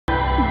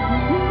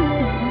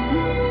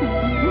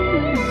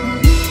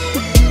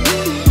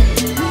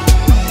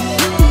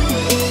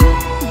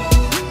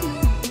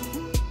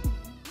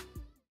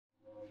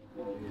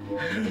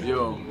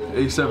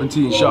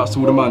Ace17, shouts to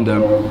all the man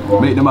them.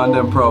 Make the man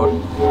them proud.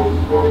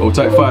 Old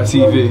type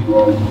FireTV.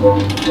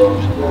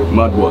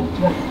 Mad one.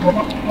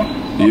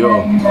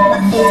 Yo.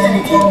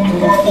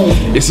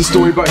 It's a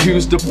story about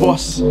who's the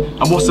boss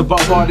and what's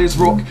about hard as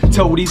rock.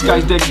 Tell these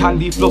guys they're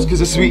candy floss cause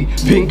they're sweet,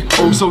 pink,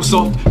 oh so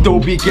soft.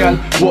 Don't be gal,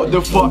 what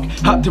the fuck?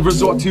 Had to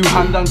resort to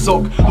hand and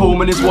sock.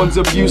 Home and his one's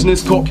abusing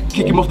his cock.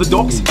 Kick him off the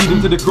docks, feed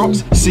him to the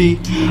crocs. See,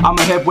 I'm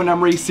ahead when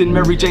I'm racing.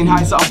 Mary Jane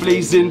heights I'm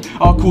blazing.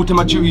 I'll call to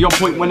my duty on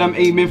point when I'm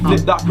aiming. Flip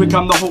that quick,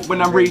 I'm the hope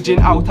when I'm raging.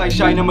 Out I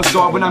shine, I'm a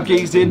star when I'm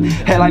gazing.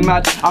 Hell I'm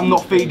mad, I'm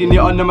not fading.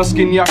 You're under my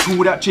skin, yeah I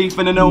call that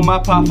chafing. And on my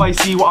path I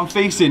see what I'm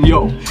facing,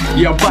 yo.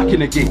 Yeah, I'm back in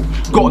the game.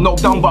 Got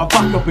knocked down, but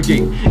I'm back up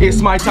again.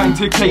 It's my time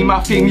to claim my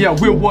thing. Yeah,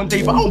 will one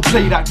day, but I don't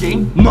play that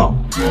game.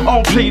 No, I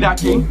don't play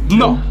that game.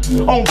 No,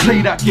 I don't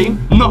play that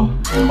game. No,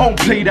 I don't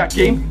play that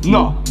game.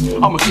 No,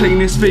 I'ma claim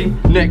this thing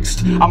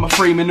next. I'm a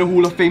frame in the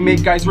Hall of Fame.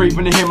 Make guys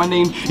raving to hear my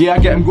name. Yeah, I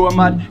get them going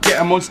mad, get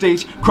them on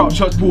stage. Crouch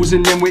shots, pause,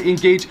 and then we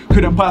engage.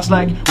 Couldn't pass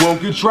like, well,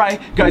 good try.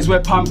 Guys wear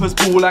Pampers,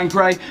 ball and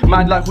cry.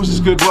 Mad like horses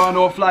could run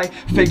or fly.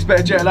 Fakes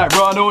better jet like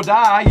run or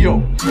die.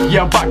 Yo,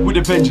 yeah, I'm back with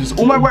a vengeance.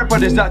 All my white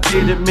brothers that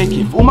didn't make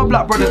it. For all my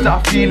black brothers that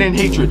are feeling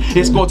hatred.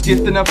 It's God's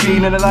gift and I'm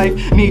feeling alive.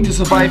 Need to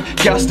survive.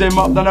 Gas them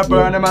up, then I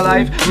burn them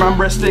alive. Man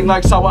resting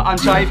like sour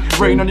and chive.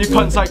 Rain on your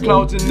cunts like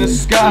clouds in the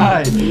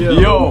sky.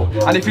 Yo,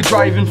 and if you're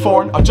driving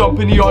foreign, I jump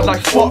in the yard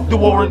like fuck the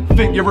warrant.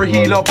 Think you're a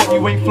healer, but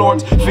you ain't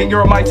Florence. Think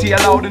you're a mighty,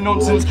 allowed and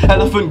nonsense.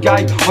 Elephant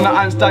guy on a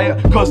ants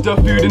diet. Cause the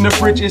food in the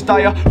fridge is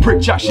dire.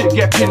 Prick chat shit,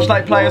 get pinched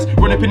like pliers.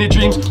 Run up in your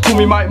dreams, call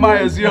me Mike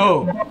Myers,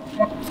 yo.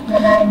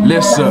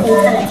 Listen,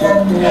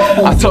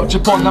 I touch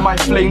upon them, my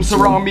flames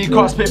surround me.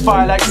 Can't spit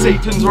fire like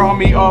Satan's around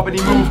me.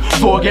 Already move,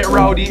 before I get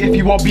rowdy. If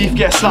you want beef,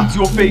 get slapped to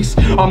your face.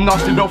 I'm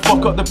nasty, don't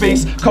fuck up the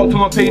bass. Come for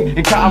my pain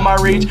and cut out my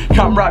rage.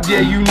 Can't rap,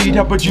 yeah, you need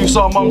a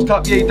producer. Mum's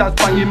clap, yeah, dad's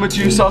banging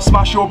Medusa.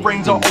 Smash your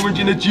brains out, orange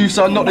in the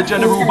juicer. Not the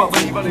general, but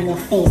believe it.